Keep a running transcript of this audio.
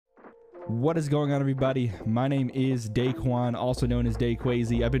What is going on, everybody? My name is Daquan, also known as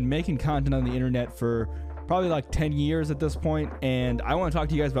Dayquazy. I've been making content on the internet for probably like 10 years at this point, and I want to talk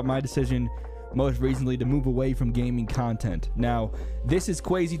to you guys about my decision most recently to move away from gaming content. Now, this is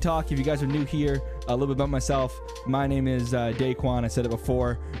Quazy Talk. If you guys are new here, a little bit about myself. My name is Daquan. I said it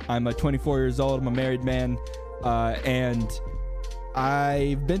before. I'm 24 years old. I'm a married man, and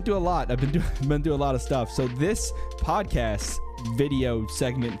I've been through a lot. I've been through a lot of stuff. So this podcast video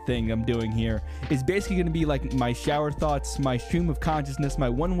segment thing I'm doing here is basically going to be like my shower thoughts, my stream of consciousness, my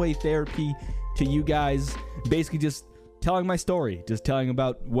one-way therapy to you guys, basically just telling my story, just telling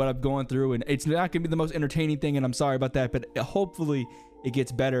about what I'm going through. And it's not going to be the most entertaining thing, and I'm sorry about that, but hopefully it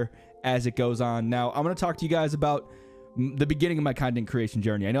gets better as it goes on. Now, I'm going to talk to you guys about the beginning of my content creation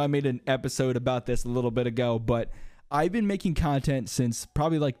journey. I know I made an episode about this a little bit ago, but I've been making content since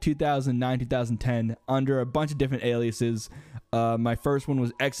probably like 2009, 2010 under a bunch of different aliases. My first one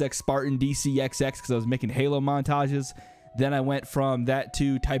was XX Spartan DCXX because I was making Halo montages. Then I went from that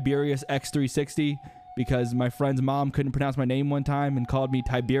to Tiberius X360 because my friend's mom couldn't pronounce my name one time and called me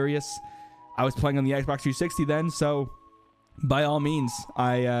Tiberius. I was playing on the Xbox 360 then, so by all means,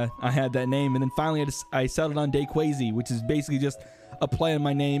 I had that name. And then finally, I settled on Dayquazy, which is basically just a play on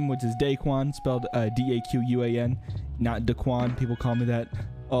my name, which is Daquan, spelled D-A-Q-U-A-N, not Daquan. People call me that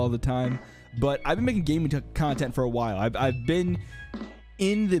all the time. But I've been making gaming content for a while. I've been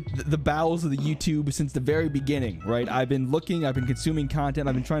in the bowels of the YouTube since the very beginning, right? I've been consuming content.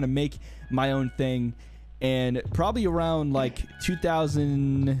 I've been trying to make my own thing. And probably around like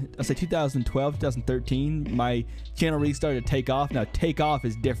 2012, 2013, my channel really started to take off. Now, take off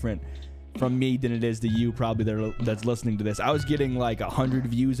is different from me than it is to you probably that's listening to this. I was getting like 100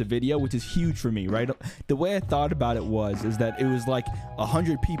 views a video, which is huge for me, right? The way I thought about it is that it was like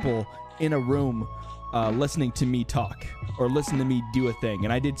 100 people in a room listening to me talk or listen to me do a thing.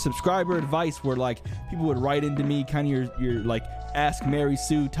 And I did subscriber advice where like people would write into me, kind of your like Ask Mary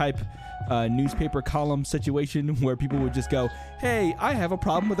Sue type newspaper column situation where people would just go, hey, I have a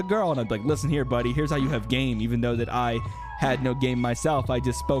problem with a girl. And I'd be like, listen here, buddy, here's how you have game. Even though that I had no game myself, I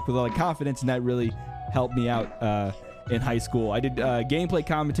just spoke with a lot of confidence, and that really helped me out in high school. I did gameplay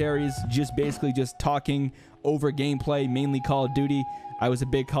commentaries, basically just talking over gameplay, mainly Call of Duty. I was a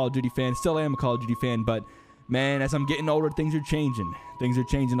big Call of Duty fan, still am a Call of Duty fan, but man, as I'm getting older, things are changing. Things are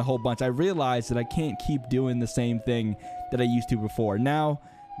changing a whole bunch. I realized that I can't keep doing the same thing that I used to before. Now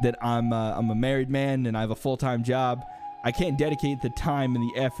that I'm a married man and I have a full-time job, I can't dedicate the time and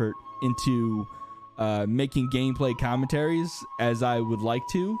the effort into making gameplay commentaries as I would like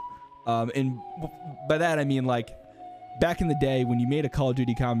to. And by that, I mean, like, back in the day when you made a Call of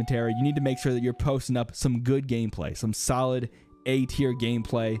Duty commentary, you need to make sure that you're posting up some good gameplay, some solid A-tier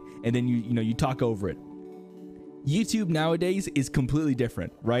gameplay, and then you talk over it. YouTube nowadays is completely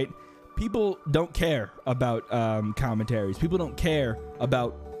different, right? People don't care about commentaries. People don't care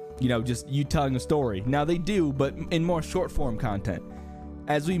about, just you telling a story. Now they do, but in more short form content.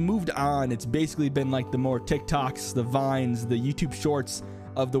 As we moved on, it's basically been like the more TikToks, the Vines, the YouTube Shorts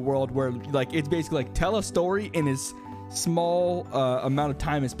of the world, where like it's basically like tell a story in as small amount of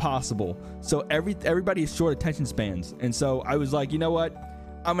time as possible. So everybody has short attention spans, and so I was like, you know what?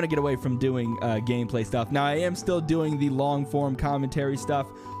 I'm gonna get away from doing gameplay stuff. Now I am still doing the long form commentary stuff.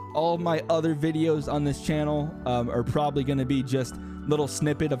 All of my other videos on this channel are probably gonna be just little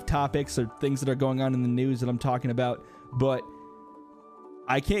snippet of topics or things that are going on in the news that I'm talking about, but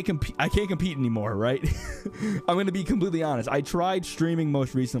I can't compete anymore, right? I'm gonna be completely honest. I tried streaming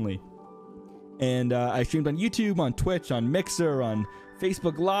most recently, and I streamed on YouTube, on Twitch, on Mixer, on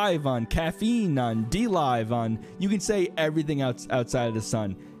Facebook Live, on Caffeine, on DLive, on you can say everything outside of the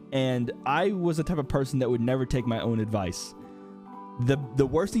sun. And I was the type of person that would never take my own advice. The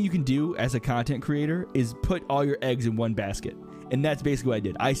worst thing you can do as a content creator is put all your eggs in one basket. And that's basically what I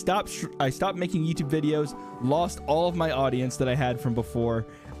did. I stopped making YouTube videos, lost all of my audience that I had from before,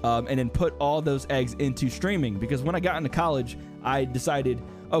 and then put all those eggs into streaming. Because when I got into college, I decided,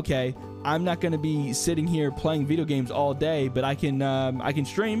 okay, I'm not going to be sitting here playing video games all day, but I can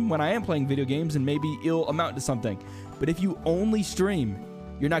stream when I am playing video games, and maybe it'll amount to something. But if you only stream,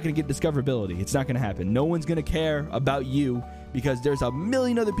 you're not going to get discoverability. It's not going to happen. No one's going to care about you because there's a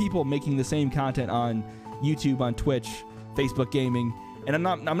million other people making the same content on YouTube, on Twitch, Facebook gaming, and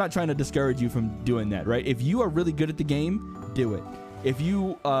I'm not trying to discourage you from doing that, right? If you are really good at the game, do it. If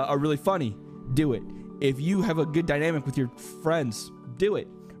you are really funny, do it. If you have a good dynamic with your friends, do it,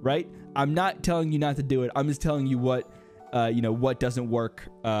 right? I'm not telling you not to do it. I'm just telling you what doesn't work,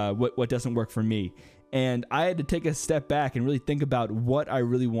 what doesn't work for me. And I had to take a step back and really think about what I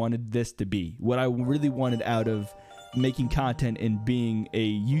really wanted this to be, what I really wanted out of making content and being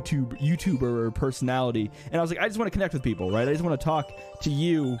a YouTuber or personality. And I was like, I just want to connect with people, right? I just want to talk to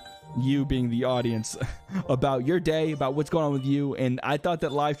you being the audience, about your day, about what's going on with you. And I thought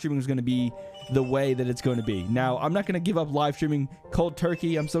that live streaming was going to be the way that it's going to be. Now, I'm not going to give up live streaming cold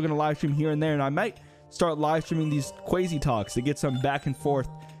turkey. I'm still going to live stream here and there, and I might start live streaming these Quasi Talks to get some back and forth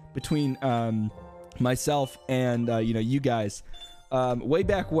between myself and you guys. Way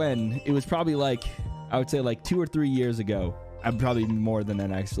back when, it was probably like, I would say like 2 or 3 years ago. I'm probably more than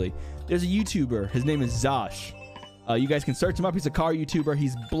that, actually. There's a YouTuber. His name is Zosh. You guys can search him up. He's a car YouTuber.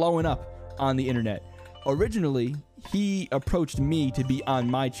 He's blowing up on the internet. Originally, he approached me to be on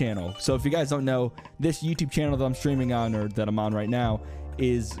my channel. So if you guys don't know, this YouTube channel that I'm streaming on, or that I'm on right now,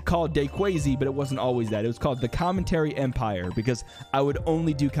 is called DayQuazy, but it wasn't always that. It was called The Commentary Empire, because I would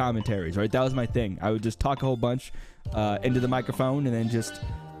only do commentaries, right? That was my thing. I would just talk a whole bunch into the microphone and then just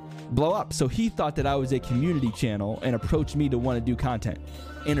blow up. So he thought that I was a community channel and approached me to want to do content.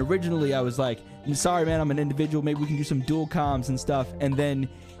 And originally I was like, sorry man, I'm an individual, maybe we can do some dual comms and stuff. And then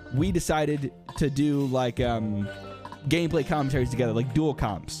we decided to do like gameplay commentaries together, like dual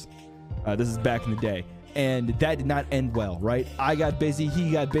comms. This is back in the day, and that did not end well, right? I got busy,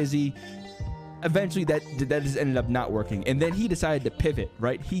 he got busy. Eventually that just ended up not working. And then he decided to pivot,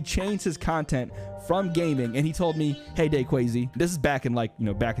 right? He changed his content from gaming, and he told me, hey DayQuazy, this is back in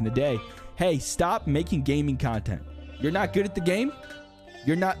back in the day, hey, stop making gaming content. You're not good at the game,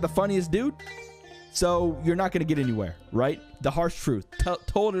 you're not the funniest dude, so you're not gonna get anywhere, right? The harsh truth,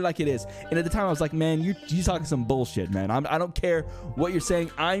 told it like it is. And at the time I was like, man, you're talking some bullshit, man. I don't care what you're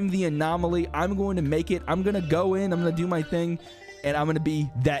saying. I'm the anomaly. I'm going to make it. I'm gonna go in, I'm gonna do my thing, and I'm gonna be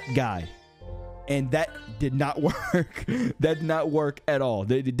that guy. And that did not work. That did not work at all.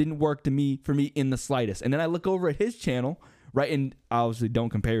 It didn't work for me in the slightest. And then I look over at his channel, right? And obviously don't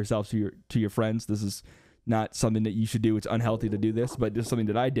compare yourself to your friends. This is not something that you should do. It's unhealthy to do this, but just something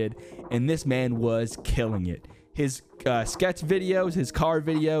that I did. And this man was killing it. His sketch videos, his car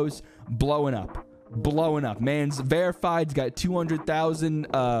videos, blowing up. Man's verified. He's got 200,000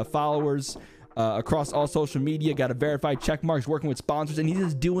 followers across all social media, got a verified check mark, working with sponsors, and he's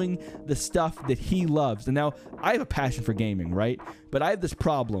just doing the stuff that he loves. And now I have a passion for gaming, right? But I have this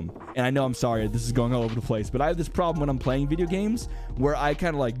problem, and I know, I'm sorry, this is going all over the place, but I have this problem when I'm playing video games where I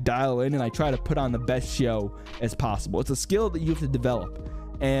kind of like dial in and I try to put on the best show as possible. It's a skill that you have to develop,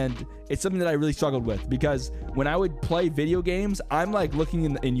 and it's something that I really struggled with, because when I would play video games, I'm like looking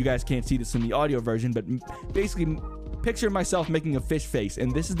in and you guys can't see this in the audio version, but basically picture myself making a fish face,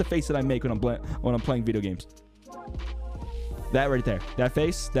 and this is the face that I make when I'm playing video games. That right there, that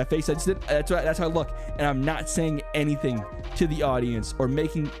face I just did, that's how I look. And I'm not saying anything to the audience or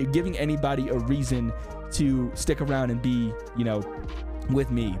giving anybody a reason to stick around and be,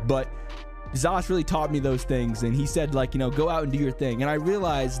 with me. But Zosh really taught me those things, and he said, like, go out and do your thing. And I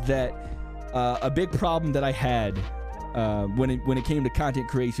realized that a big problem that I had when it came to content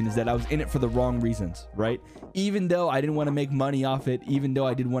creation is that I was in it for the wrong reasons, right? Even though I didn't want to make money off it, even though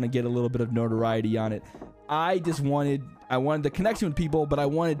I did want to get a little bit of notoriety on it, I wanted the connection with people, but I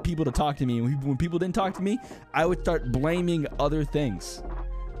wanted people to talk to me. And when people didn't talk to me, I would start blaming other things.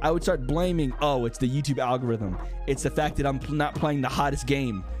 I would start blaming, oh, it's the YouTube algorithm. It's the fact that I'm not playing the hottest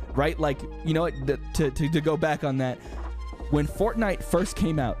game, right? Like, you know what, to go back on that, when Fortnite first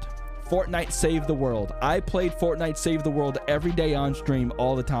came out, Fortnite saved the world. I played Fortnite Save the World every day on stream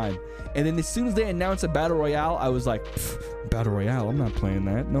all the time. And then as soon as they announced a Battle Royale, I was like, Battle Royale? I'm not playing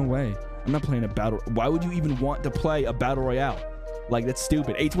that. No way. I'm not playing a battle. Why would you even want to play a Battle Royale? Like, that's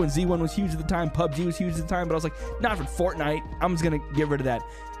stupid. H1Z1 was huge at the time. PUBG was huge at the time. But I was like, not for Fortnite. I'm just going to get rid of that.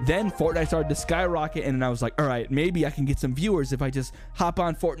 Then Fortnite started to skyrocket. And then I was like, all right, maybe I can get some viewers if I just hop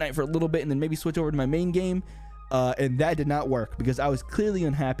on Fortnite for a little bit and then maybe switch over to my main game. And that did not work, because I was clearly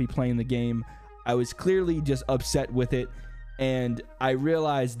unhappy playing the game. I was clearly just upset with it, and I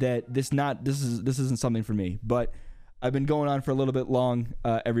realized that this isn't something for me. But I've been going on for a little bit long,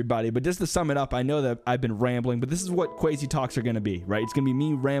 everybody. But just to sum it up, I know that I've been rambling, but this is what Quasi Talks are going to be, right? It's going to be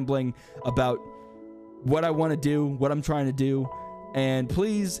me rambling about what I want to do, what I'm trying to do. And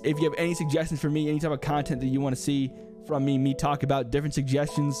please, if you have any suggestions for me, any type of content that you want to see from me talk about, different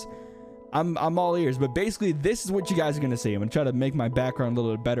suggestions, I'm all ears. But basically, this is what you guys are going to see. I'm going to try to make my background a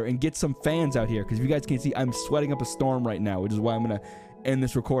little bit better and get some fans out here, because if you guys can't see, I'm sweating up a storm right now, which is why I'm going to end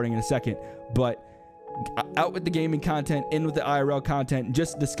this recording in a second. But out with the gaming content, in with the IRL content,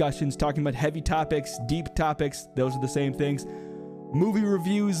 just discussions, talking about heavy topics, deep topics. Those are the same things. Movie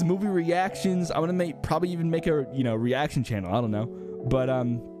reviews, movie reactions. I'm going to probably even make a reaction channel. I don't know. But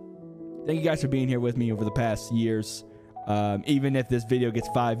thank you guys for being here with me over the past years. Even if this video gets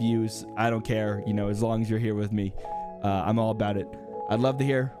 5 views, I don't care, as long as you're here with me. I'm all about it. I'd love to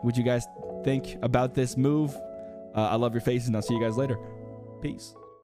hear what you guys think about this move. I love your faces, and I'll see you guys later. Peace.